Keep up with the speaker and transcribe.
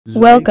Life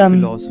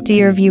Welcome,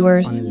 dear Philosophies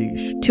viewers,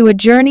 Unleashed. to a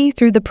journey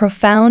through the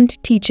profound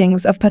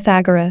teachings of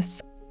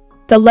Pythagoras,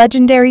 the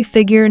legendary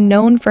figure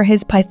known for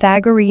his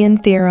Pythagorean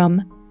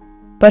Theorem,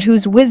 but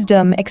whose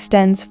wisdom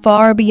extends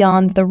far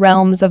beyond the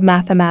realms of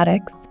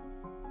mathematics.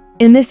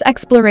 In this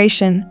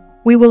exploration,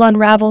 we will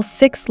unravel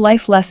 6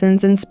 life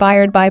lessons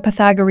inspired by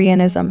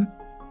Pythagoreanism,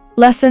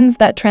 lessons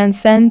that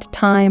transcend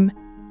time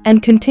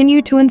and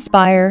continue to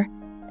inspire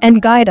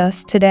and guide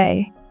us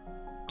today.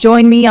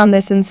 Join me on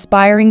this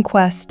inspiring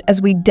quest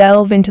as we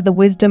delve into the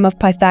wisdom of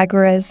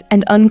Pythagoras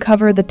and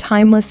uncover the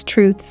timeless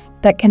truths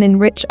that can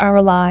enrich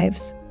our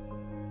lives.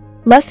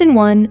 Lesson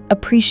 1.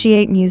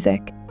 Appreciate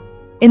music.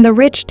 In the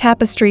rich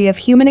tapestry of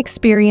human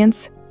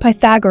experience,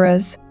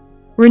 Pythagoras,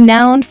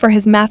 renowned for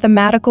his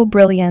mathematical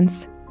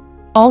brilliance,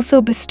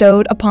 also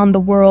bestowed upon the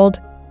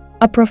world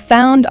a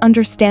profound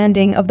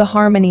understanding of the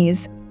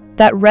harmonies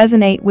that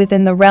resonate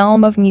within the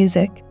realm of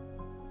music.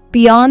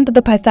 Beyond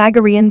the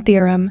Pythagorean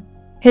theorem,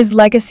 his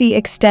legacy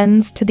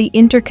extends to the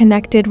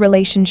interconnected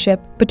relationship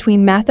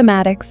between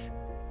mathematics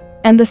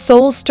and the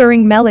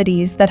soul-stirring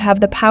melodies that have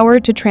the power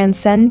to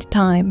transcend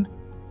time.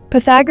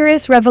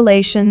 Pythagoras'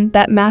 revelation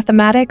that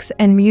mathematics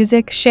and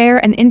music share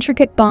an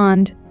intricate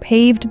bond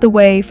paved the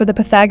way for the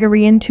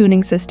Pythagorean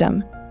tuning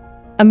system,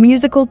 a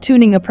musical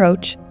tuning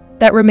approach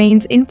that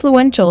remains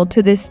influential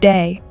to this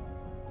day.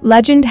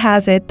 Legend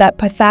has it that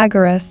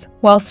Pythagoras,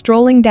 while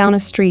strolling down a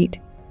street,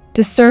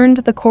 discerned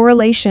the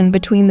correlation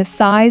between the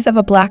size of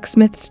a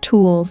blacksmith's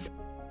tools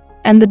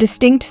and the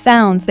distinct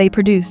sounds they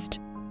produced.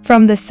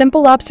 From this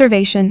simple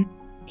observation,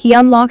 he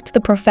unlocked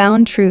the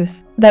profound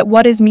truth that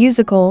what is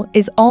musical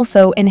is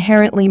also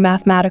inherently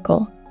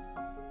mathematical.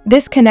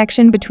 This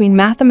connection between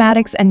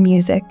mathematics and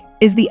music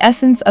is the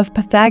essence of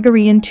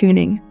Pythagorean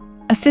tuning,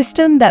 a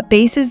system that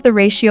bases the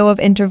ratio of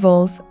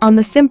intervals on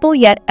the simple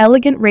yet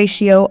elegant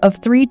ratio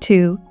of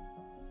 3:2.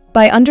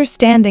 By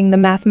understanding the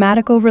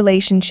mathematical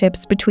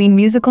relationships between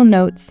musical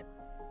notes,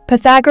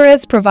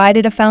 Pythagoras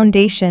provided a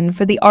foundation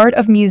for the art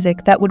of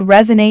music that would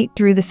resonate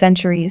through the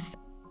centuries.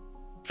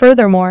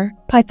 Furthermore,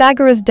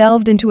 Pythagoras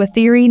delved into a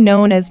theory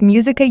known as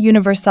musica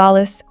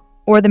universalis,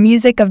 or the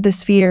music of the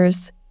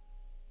spheres.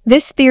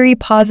 This theory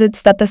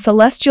posits that the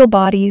celestial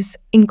bodies,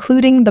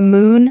 including the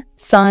moon,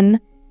 sun,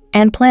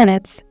 and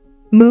planets,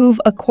 move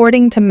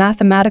according to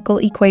mathematical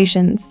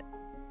equations,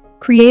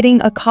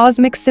 creating a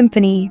cosmic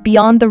symphony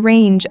beyond the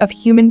range of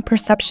human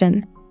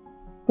perception.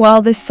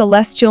 While this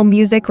celestial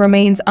music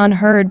remains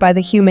unheard by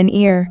the human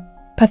ear,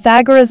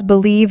 Pythagoras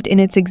believed in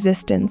its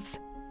existence,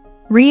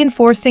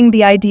 reinforcing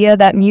the idea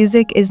that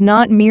music is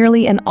not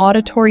merely an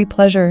auditory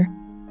pleasure,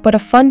 but a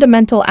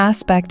fundamental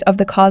aspect of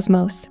the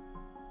cosmos.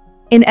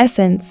 In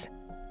essence,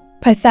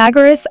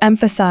 Pythagoras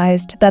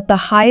emphasized that the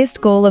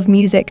highest goal of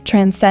music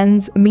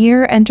transcends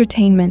mere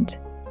entertainment.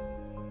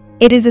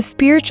 It is a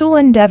spiritual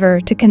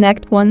endeavor to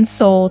connect one's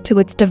soul to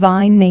its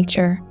divine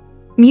nature.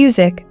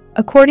 Music,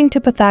 according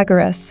to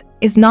Pythagoras,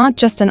 is not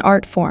just an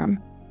art form.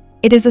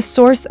 It is a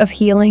source of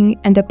healing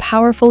and a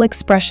powerful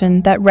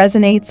expression that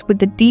resonates with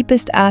the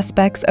deepest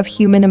aspects of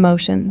human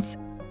emotions.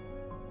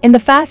 In the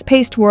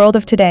fast-paced world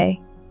of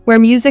today, where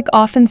music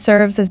often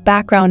serves as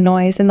background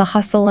noise in the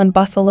hustle and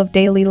bustle of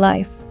daily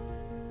life,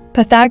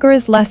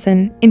 Pythagoras'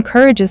 lesson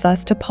encourages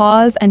us to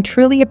pause and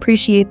truly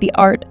appreciate the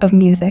art of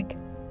music.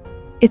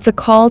 It's a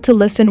call to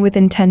listen with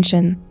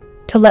intention,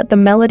 to let the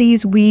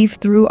melodies weave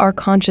through our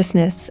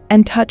consciousness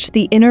and touch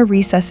the inner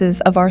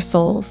recesses of our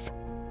souls.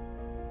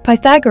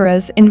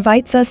 Pythagoras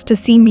invites us to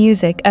see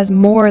music as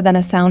more than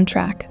a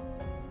soundtrack.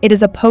 It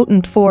is a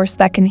potent force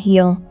that can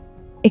heal,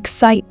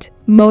 excite,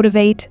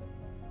 motivate,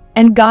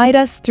 and guide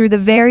us through the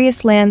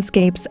various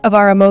landscapes of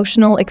our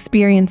emotional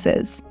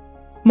experiences.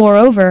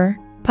 Moreover,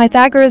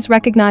 Pythagoras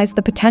recognized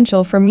the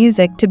potential for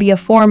music to be a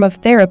form of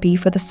therapy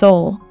for the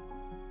soul.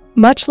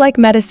 Much like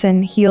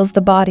medicine heals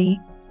the body,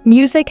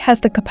 music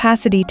has the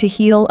capacity to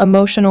heal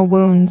emotional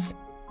wounds,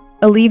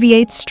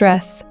 alleviate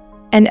stress,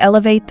 and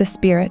elevate the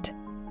spirit.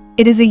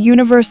 It is a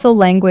universal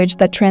language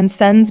that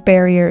transcends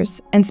barriers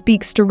and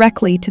speaks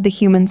directly to the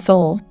human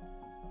soul.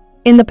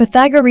 In the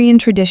Pythagorean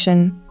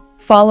tradition,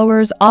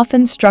 followers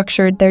often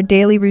structured their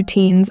daily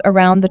routines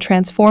around the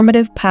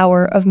transformative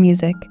power of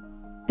music.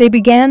 They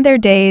began their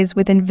days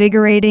with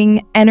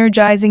invigorating,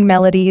 energizing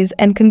melodies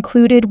and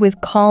concluded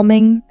with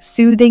calming,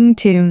 soothing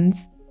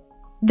tunes.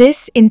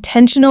 This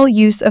intentional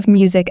use of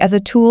music as a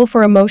tool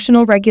for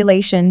emotional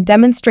regulation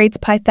demonstrates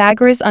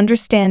Pythagoras'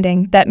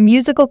 understanding that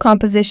musical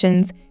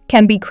compositions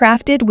can be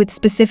crafted with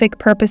specific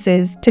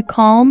purposes to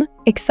calm,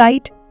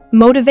 excite,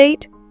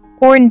 motivate,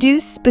 or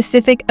induce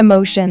specific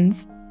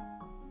emotions.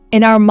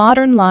 In our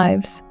modern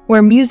lives,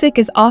 where music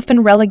is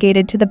often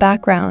relegated to the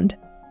background,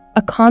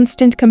 a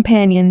constant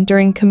companion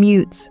during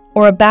commutes,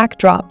 or a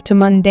backdrop to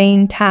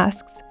mundane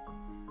tasks,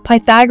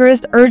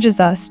 Pythagoras urges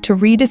us to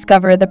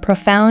rediscover the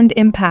profound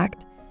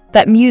impact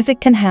that music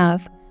can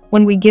have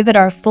when we give it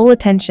our full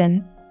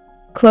attention.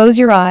 Close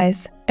your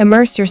eyes,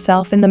 immerse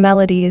yourself in the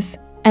melodies,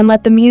 and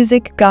let the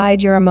music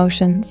guide your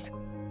emotions.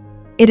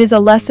 It is a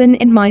lesson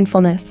in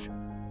mindfulness,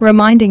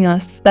 reminding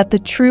us that the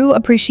true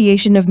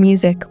appreciation of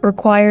music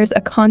requires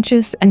a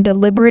conscious and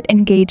deliberate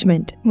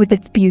engagement with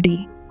its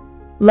beauty.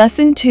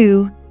 Lesson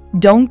 2.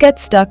 Don't get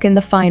stuck in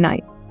the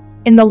finite.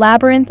 In the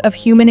labyrinth of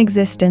human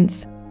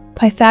existence,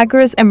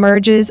 Pythagoras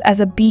emerges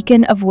as a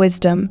beacon of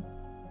wisdom,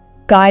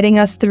 guiding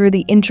us through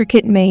the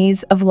intricate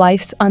maze of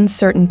life's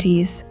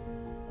uncertainties.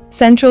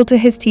 Central to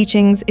his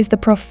teachings is the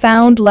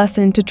profound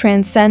lesson to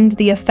transcend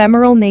the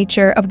ephemeral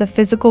nature of the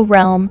physical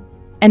realm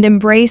and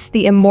embrace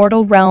the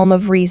immortal realm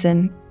of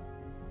reason.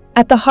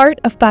 At the heart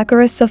of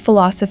Pythagoras'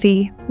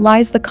 philosophy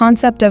lies the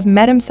concept of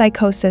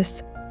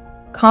metempsychosis,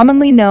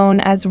 commonly known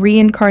as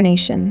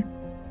reincarnation.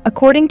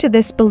 According to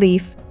this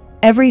belief,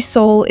 every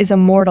soul is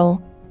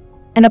immortal,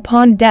 and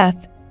upon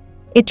death,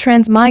 it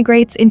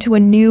transmigrates into a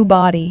new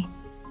body.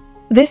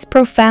 This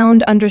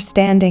profound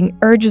understanding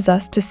urges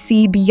us to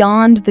see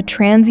beyond the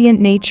transient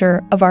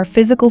nature of our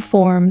physical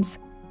forms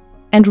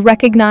and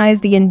recognize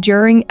the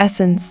enduring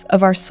essence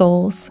of our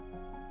souls.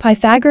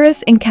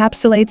 Pythagoras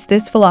encapsulates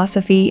this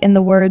philosophy in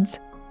the words,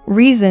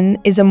 "Reason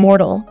is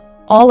immortal,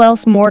 all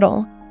else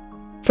mortal."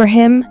 For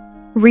him,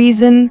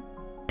 reason,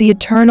 the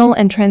eternal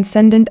and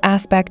transcendent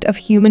aspect of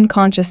human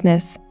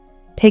consciousness,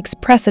 takes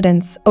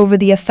precedence over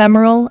the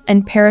ephemeral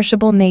and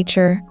perishable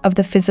nature of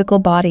the physical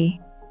body.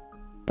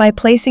 By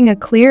placing a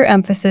clear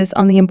emphasis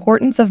on the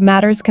importance of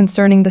matters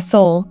concerning the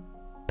soul,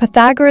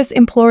 Pythagoras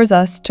implores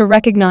us to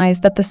recognize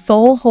that the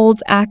soul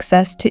holds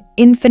access to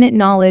infinite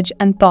knowledge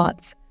and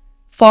thoughts,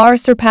 far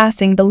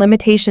surpassing the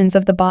limitations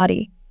of the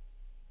body.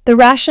 The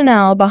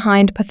rationale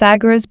behind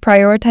Pythagoras'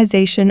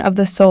 prioritization of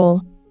the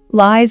soul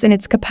lies in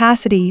its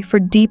capacity for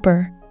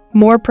deeper,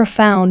 more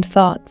profound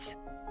thoughts.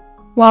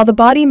 While the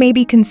body may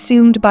be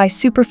consumed by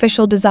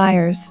superficial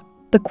desires,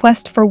 the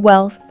quest for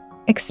wealth,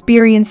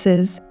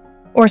 experiences,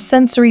 or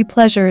sensory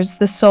pleasures,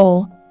 the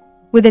soul,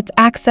 with its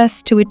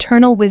access to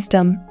eternal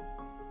wisdom,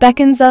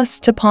 beckons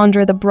us to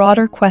ponder the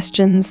broader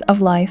questions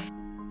of life.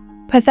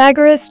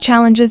 Pythagoras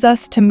challenges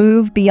us to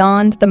move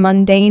beyond the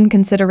mundane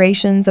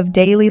considerations of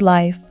daily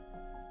life,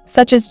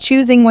 such as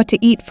choosing what to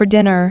eat for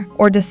dinner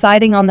or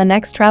deciding on the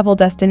next travel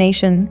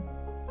destination.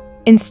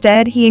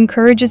 Instead, he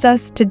encourages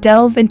us to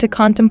delve into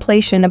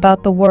contemplation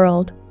about the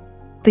world,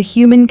 the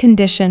human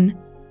condition,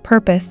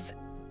 purpose,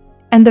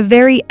 and the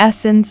very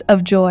essence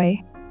of joy.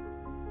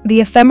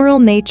 The ephemeral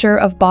nature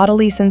of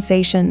bodily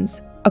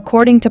sensations,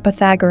 according to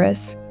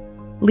Pythagoras,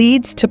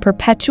 leads to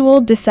perpetual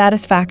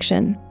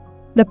dissatisfaction.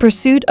 The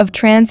pursuit of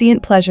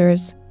transient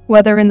pleasures,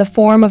 whether in the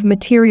form of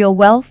material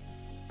wealth,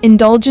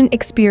 indulgent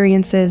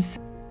experiences,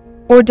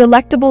 or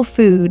delectable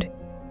food,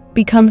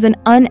 becomes an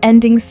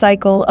unending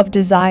cycle of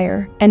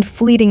desire and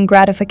fleeting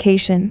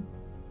gratification.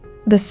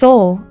 The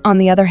soul, on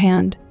the other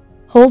hand,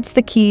 holds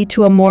the key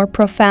to a more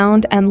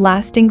profound and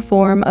lasting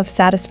form of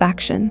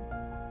satisfaction.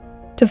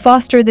 To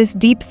foster this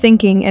deep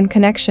thinking and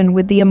connection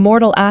with the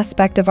immortal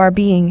aspect of our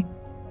being,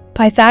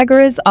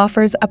 Pythagoras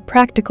offers a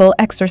practical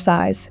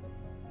exercise.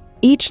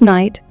 Each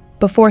night,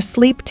 before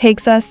sleep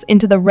takes us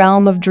into the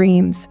realm of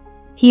dreams,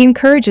 he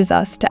encourages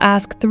us to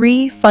ask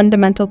 3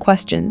 fundamental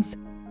questions.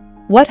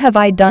 What have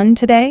I done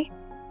today?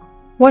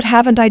 What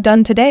haven't I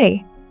done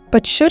today,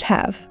 but should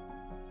have?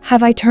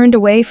 Have I turned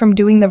away from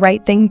doing the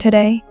right thing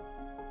today?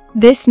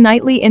 This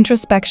nightly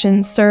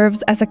introspection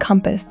serves as a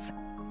compass,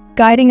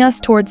 guiding us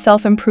towards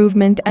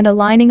self-improvement and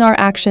aligning our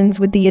actions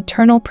with the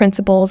eternal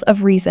principles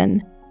of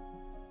reason.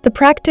 The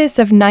practice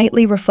of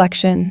nightly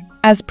reflection,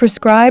 as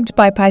prescribed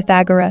by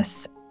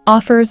Pythagoras,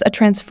 offers a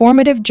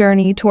transformative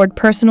journey toward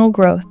personal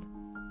growth.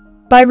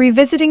 By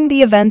revisiting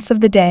the events of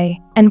the day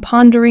and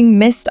pondering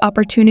missed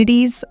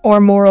opportunities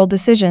or moral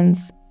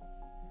decisions,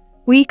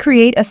 we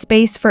create a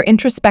space for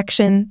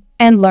introspection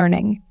and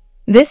learning.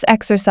 This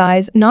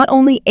exercise not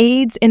only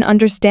aids in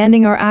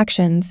understanding our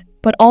actions,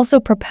 but also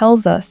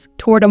propels us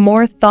toward a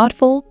more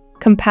thoughtful,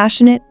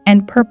 compassionate,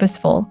 and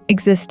purposeful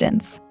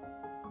existence.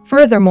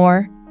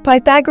 Furthermore,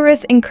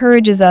 Pythagoras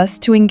encourages us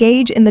to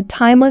engage in the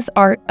timeless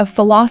art of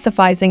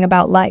philosophizing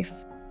about life.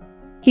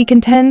 He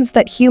contends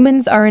that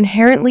humans are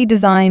inherently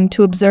designed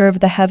to observe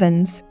the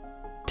heavens,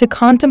 to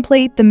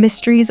contemplate the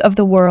mysteries of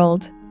the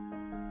world.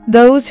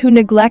 Those who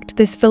neglect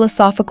this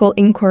philosophical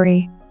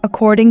inquiry,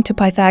 according to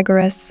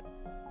Pythagoras,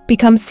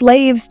 become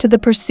slaves to the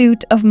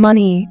pursuit of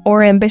money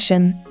or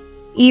ambition.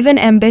 Even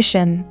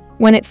ambition,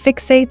 when it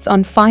fixates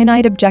on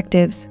finite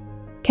objectives,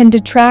 can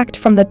detract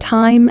from the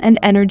time and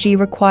energy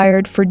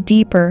required for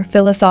deeper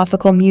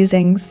philosophical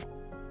musings.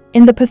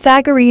 In the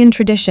Pythagorean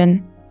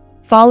tradition,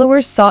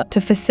 followers sought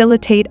to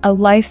facilitate a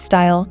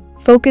lifestyle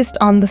focused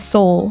on the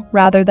soul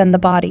rather than the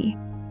body.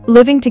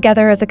 Living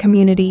together as a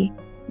community,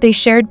 they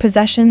shared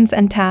possessions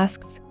and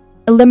tasks,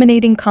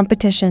 eliminating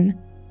competition,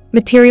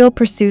 material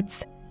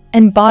pursuits,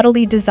 and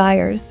bodily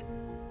desires.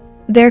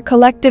 Their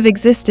collective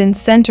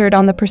existence centered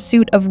on the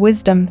pursuit of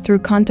wisdom through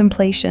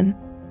contemplation.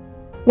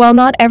 While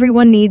not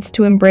everyone needs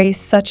to embrace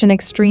such an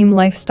extreme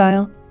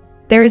lifestyle,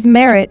 there is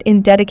merit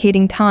in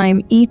dedicating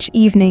time each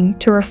evening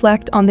to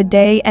reflect on the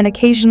day and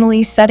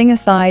occasionally setting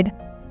aside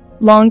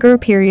longer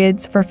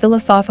periods for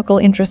philosophical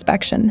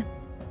introspection.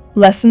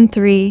 Lesson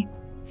 3.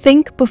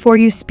 Think before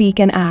you speak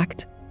and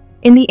act.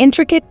 In the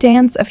intricate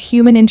dance of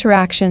human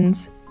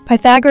interactions,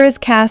 Pythagoras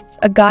casts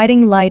a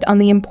guiding light on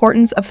the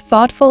importance of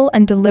thoughtful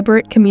and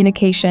deliberate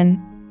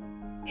communication.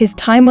 His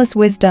timeless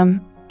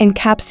wisdom,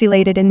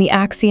 encapsulated in the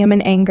axiom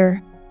in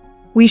anger,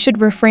 "We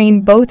should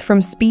refrain both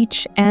from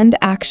speech and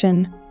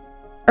action,"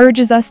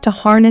 urges us to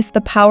harness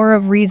the power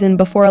of reason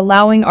before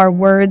allowing our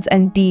words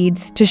and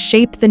deeds to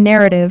shape the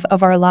narrative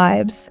of our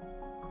lives.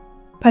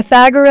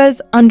 Pythagoras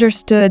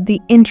understood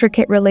the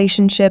intricate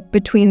relationship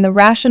between the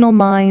rational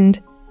mind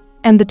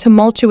and the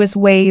tumultuous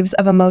waves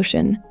of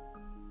emotion,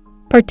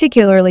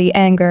 particularly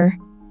anger.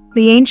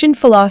 The ancient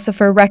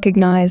philosopher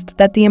recognized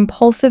that the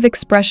impulsive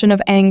expression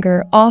of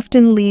anger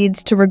often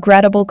leads to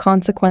regrettable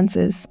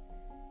consequences,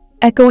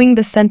 echoing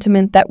the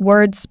sentiment that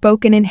words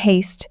spoken in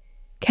haste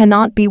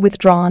cannot be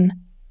withdrawn.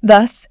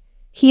 Thus,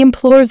 he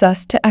implores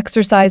us to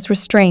exercise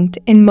restraint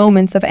in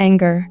moments of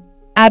anger,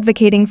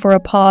 advocating for a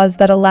pause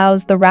that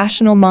allows the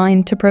rational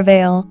mind to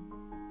prevail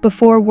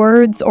before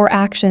words or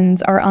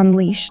actions are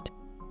unleashed.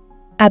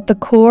 At the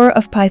core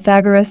of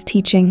Pythagoras'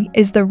 teaching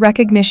is the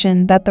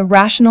recognition that the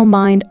rational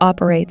mind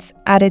operates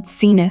at its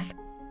zenith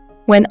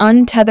when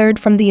untethered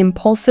from the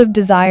impulsive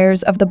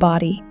desires of the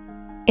body.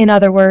 In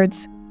other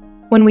words,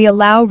 when we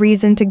allow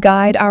reason to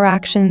guide our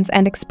actions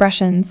and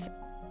expressions,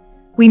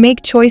 we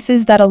make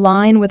choices that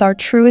align with our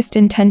truest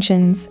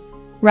intentions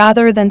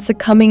rather than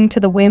succumbing to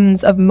the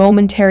whims of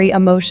momentary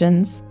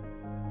emotions.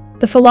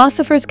 The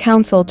philosopher's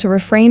counsel to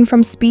refrain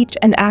from speech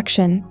and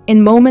action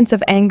in moments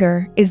of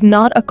anger is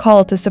not a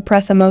call to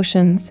suppress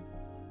emotions,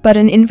 but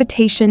an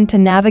invitation to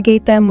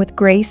navigate them with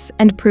grace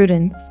and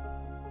prudence.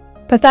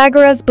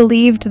 Pythagoras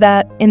believed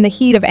that, in the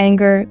heat of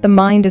anger, the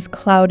mind is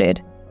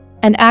clouded,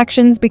 and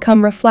actions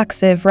become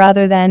reflexive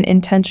rather than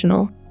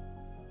intentional.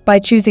 By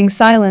choosing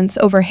silence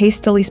over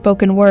hastily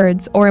spoken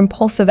words or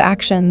impulsive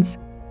actions,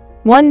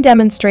 one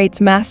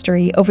demonstrates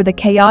mastery over the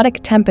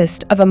chaotic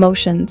tempest of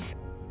emotions.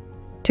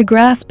 To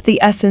grasp the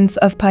essence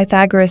of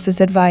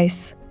Pythagoras'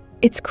 advice,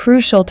 it's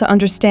crucial to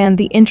understand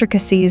the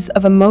intricacies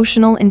of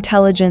emotional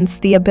intelligence,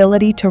 the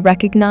ability to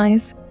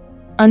recognize,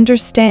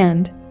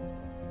 understand,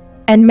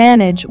 and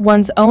manage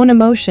one's own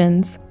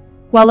emotions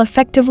while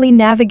effectively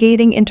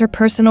navigating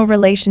interpersonal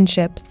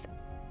relationships.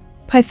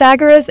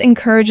 Pythagoras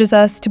encourages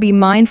us to be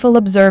mindful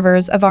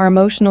observers of our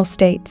emotional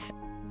states,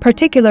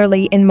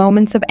 particularly in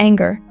moments of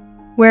anger,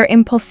 where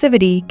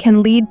impulsivity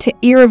can lead to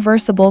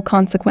irreversible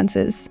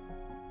consequences.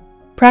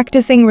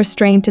 Practicing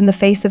restraint in the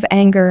face of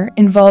anger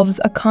involves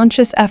a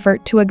conscious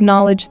effort to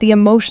acknowledge the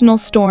emotional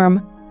storm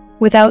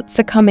without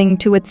succumbing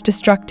to its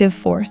destructive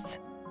force.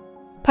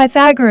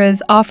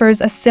 Pythagoras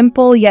offers a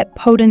simple yet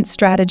potent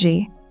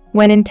strategy.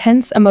 When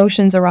intense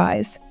emotions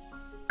arise,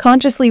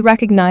 consciously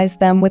recognize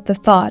them with the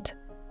thought,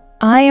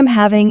 "I am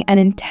having an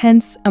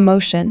intense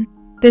emotion."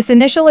 This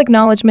initial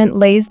acknowledgement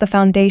lays the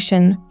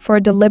foundation for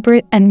a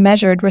deliberate and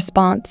measured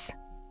response.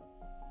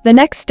 The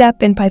next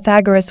step in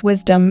Pythagoras'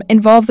 wisdom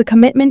involves a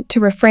commitment to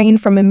refrain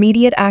from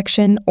immediate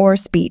action or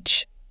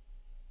speech.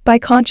 By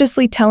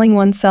consciously telling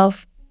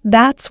oneself,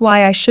 "That's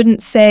why I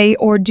shouldn't say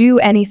or do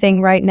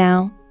anything right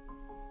now,"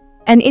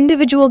 an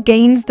individual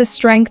gains the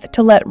strength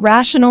to let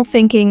rational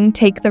thinking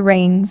take the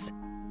reins.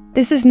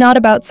 This is not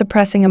about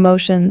suppressing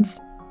emotions,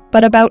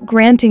 but about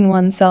granting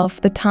oneself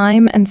the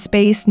time and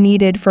space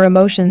needed for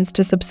emotions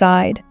to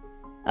subside,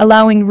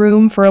 allowing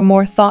room for a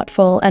more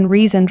thoughtful and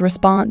reasoned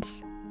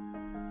response.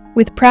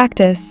 With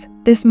practice,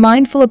 this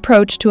mindful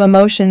approach to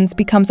emotions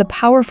becomes a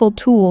powerful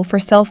tool for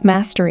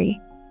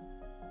self-mastery.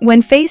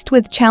 When faced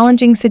with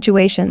challenging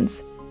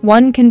situations,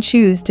 one can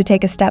choose to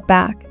take a step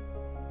back,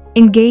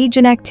 engage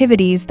in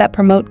activities that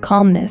promote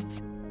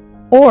calmness,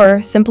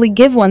 or simply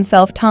give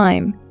oneself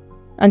time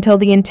until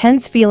the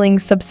intense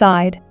feelings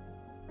subside.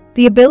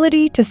 The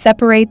ability to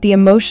separate the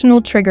emotional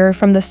trigger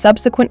from the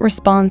subsequent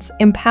response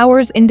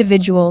empowers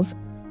individuals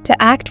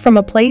to act from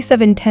a place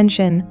of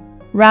intention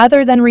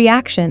rather than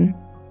reaction.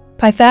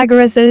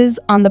 Pythagoras'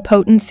 on the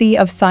potency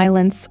of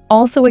silence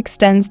also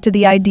extends to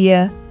the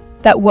idea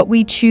that what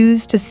we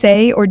choose to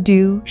say or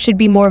do should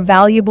be more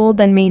valuable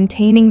than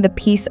maintaining the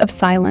peace of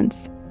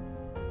silence.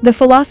 The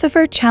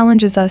philosopher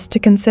challenges us to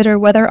consider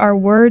whether our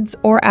words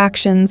or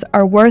actions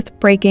are worth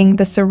breaking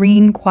the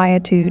serene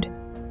quietude.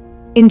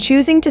 In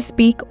choosing to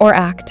speak or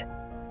act,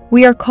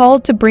 we are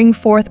called to bring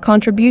forth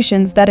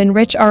contributions that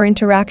enrich our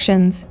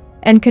interactions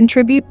and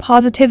contribute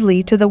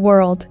positively to the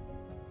world.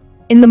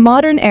 In the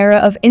modern era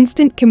of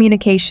instant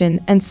communication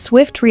and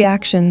swift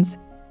reactions,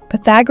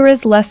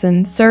 Pythagoras'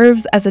 lesson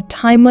serves as a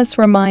timeless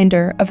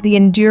reminder of the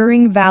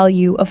enduring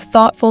value of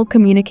thoughtful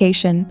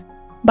communication.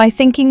 By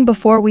thinking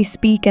before we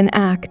speak and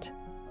act,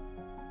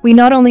 we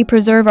not only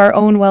preserve our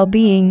own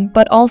well-being,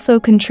 but also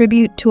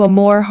contribute to a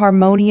more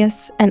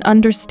harmonious and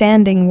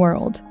understanding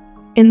world.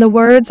 In the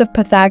words of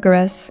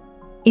Pythagoras,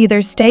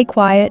 either stay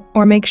quiet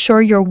or make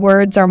sure your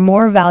words are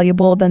more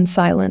valuable than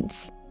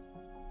silence.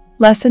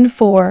 Lesson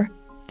 4.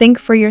 Think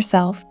for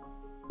yourself.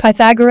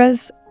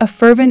 Pythagoras, a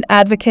fervent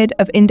advocate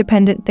of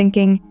independent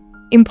thinking,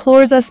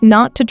 implores us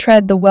not to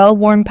tread the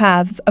well-worn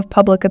paths of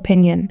public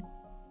opinion.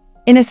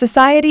 In a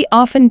society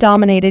often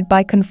dominated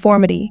by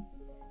conformity,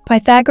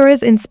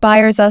 Pythagoras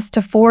inspires us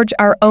to forge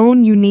our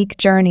own unique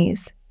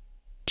journeys.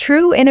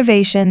 True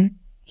innovation,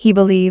 he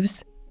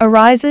believes,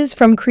 arises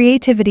from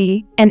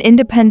creativity and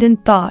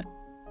independent thought.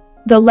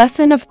 The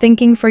lesson of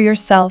thinking for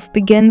yourself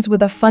begins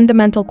with a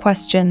fundamental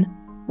question: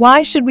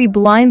 why should we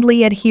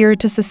blindly adhere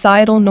to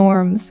societal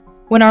norms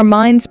when our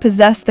minds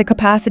possess the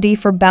capacity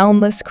for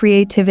boundless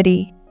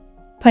creativity?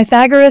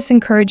 Pythagoras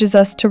encourages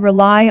us to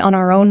rely on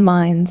our own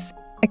minds,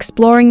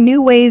 exploring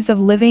new ways of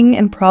living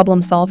and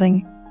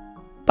problem-solving.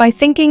 By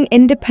thinking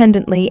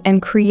independently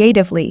and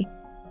creatively,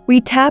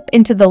 we tap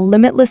into the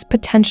limitless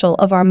potential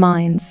of our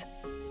minds,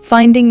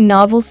 finding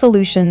novel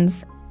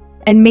solutions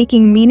and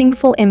making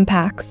meaningful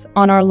impacts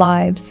on our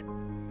lives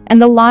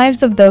and the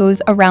lives of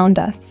those around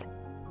us.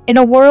 In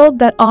a world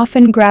that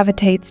often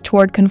gravitates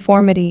toward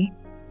conformity,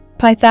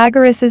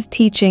 Pythagoras'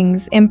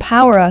 teachings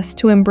empower us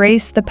to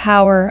embrace the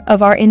power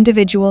of our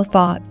individual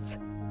thoughts.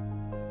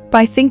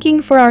 By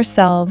thinking for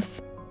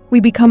ourselves, we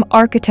become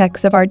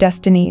architects of our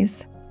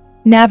destinies,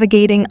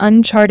 navigating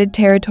uncharted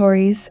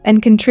territories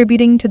and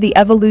contributing to the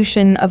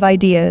evolution of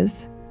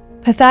ideas.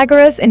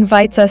 Pythagoras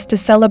invites us to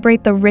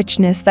celebrate the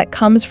richness that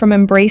comes from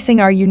embracing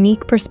our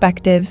unique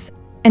perspectives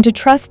and to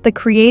trust the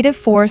creative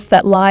force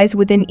that lies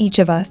within each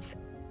of us.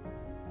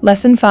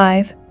 Lesson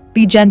 5.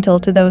 Be gentle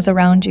to those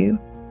around you.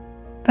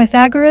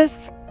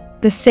 Pythagoras,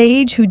 the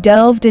sage who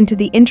delved into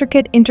the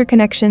intricate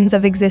interconnections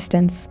of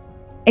existence,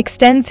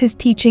 extends his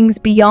teachings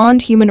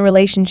beyond human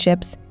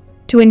relationships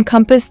to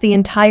encompass the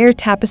entire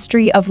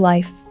tapestry of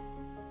life.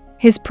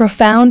 His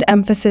profound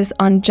emphasis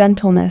on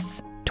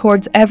gentleness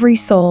towards every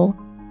soul,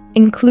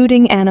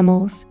 including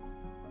animals,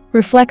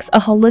 reflects a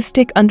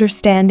holistic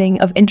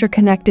understanding of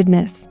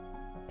interconnectedness.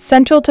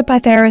 Central to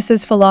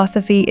Pythagoras'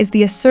 philosophy is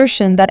the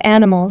assertion that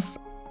animals,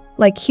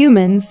 like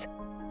humans,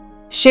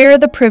 share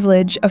the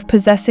privilege of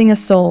possessing a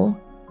soul.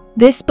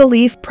 This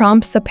belief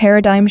prompts a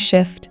paradigm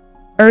shift,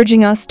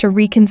 urging us to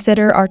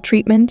reconsider our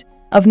treatment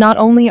of not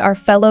only our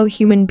fellow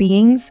human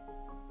beings,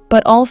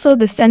 but also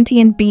the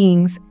sentient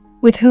beings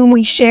with whom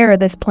we share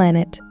this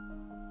planet.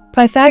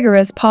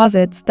 Pythagoras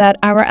posits that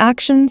our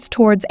actions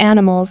towards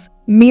animals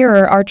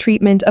mirror our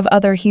treatment of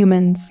other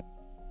humans,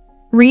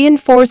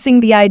 reinforcing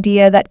the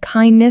idea that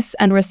kindness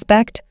and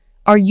respect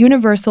are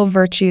universal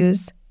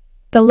virtues.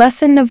 The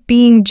lesson of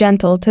being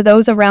gentle to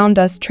those around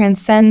us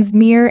transcends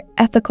mere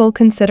ethical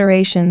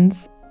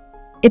considerations.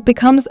 It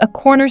becomes a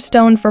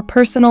cornerstone for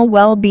personal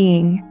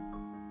well-being.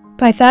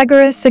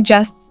 Pythagoras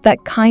suggests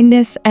that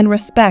kindness and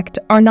respect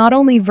are not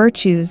only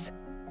virtues,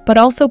 but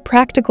also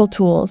practical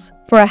tools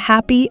for a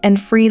happy and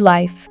free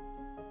life.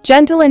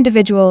 Gentle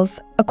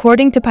individuals,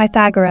 according to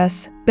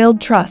Pythagoras,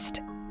 build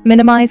trust,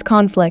 minimize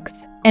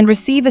conflicts, and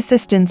receive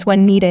assistance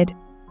when needed.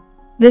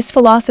 This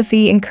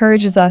philosophy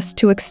encourages us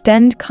to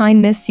extend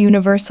kindness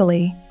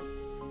universally,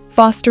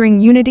 fostering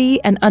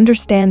unity and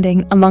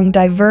understanding among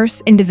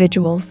diverse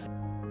individuals.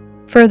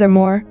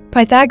 Furthermore,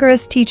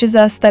 Pythagoras teaches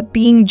us that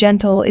being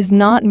gentle is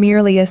not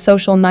merely a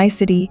social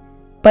nicety,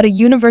 but a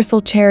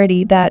universal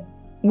charity that,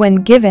 when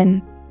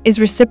given, is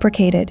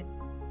reciprocated.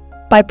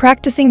 By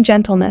practicing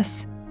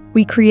gentleness,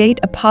 we create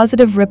a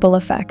positive ripple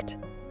effect,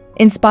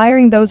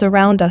 inspiring those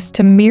around us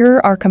to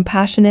mirror our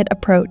compassionate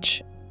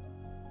approach.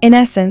 In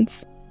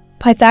essence,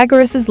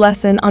 Pythagoras'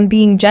 lesson on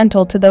being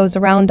gentle to those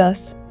around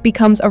us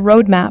becomes a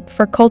roadmap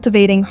for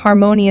cultivating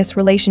harmonious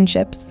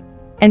relationships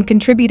and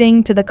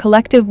contributing to the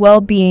collective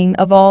well-being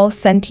of all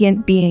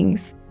sentient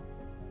beings.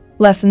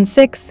 Lesson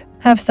 6.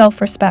 Have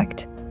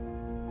self-respect.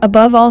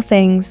 Above all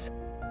things,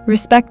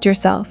 respect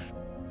yourself,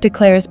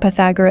 declares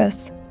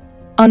Pythagoras,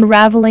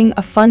 unraveling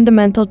a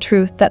fundamental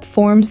truth that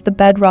forms the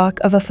bedrock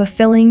of a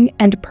fulfilling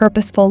and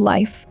purposeful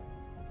life.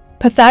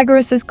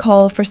 Pythagoras'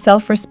 call for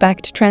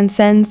self-respect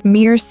transcends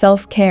mere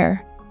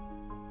self-care.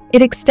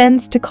 It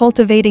extends to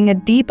cultivating a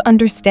deep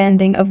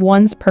understanding of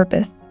one's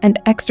purpose and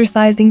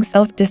exercising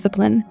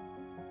self-discipline.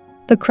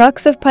 The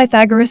crux of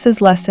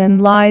Pythagoras' lesson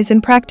lies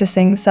in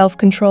practicing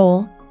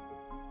self-control.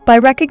 By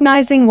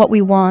recognizing what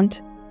we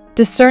want,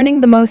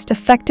 discerning the most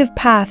effective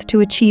path to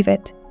achieve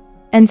it,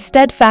 and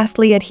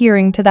steadfastly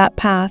adhering to that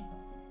path,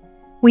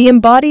 we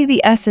embody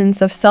the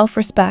essence of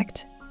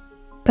self-respect.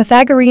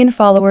 Pythagorean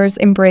followers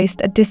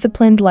embraced a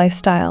disciplined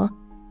lifestyle,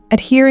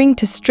 adhering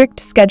to strict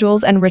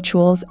schedules and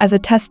rituals as a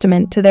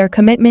testament to their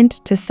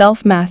commitment to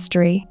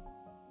self-mastery.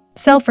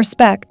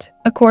 Self-respect,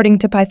 according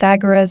to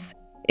Pythagoras,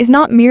 is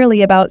not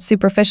merely about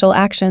superficial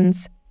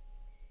actions.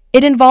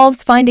 It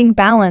involves finding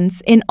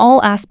balance in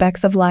all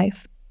aspects of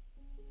life.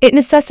 It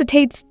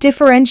necessitates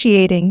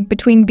differentiating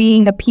between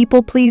being a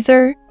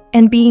people-pleaser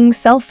and being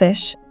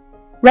selfish,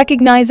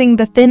 recognizing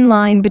the thin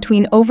line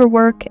between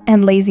overwork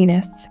and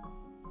laziness.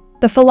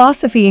 The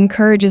philosophy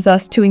encourages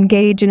us to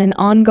engage in an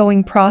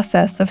ongoing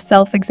process of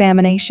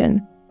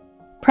self-examination,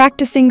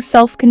 practicing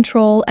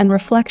self-control and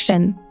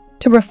reflection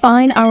to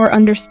refine our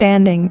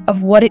understanding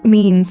of what it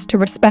means to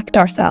respect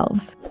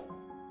ourselves.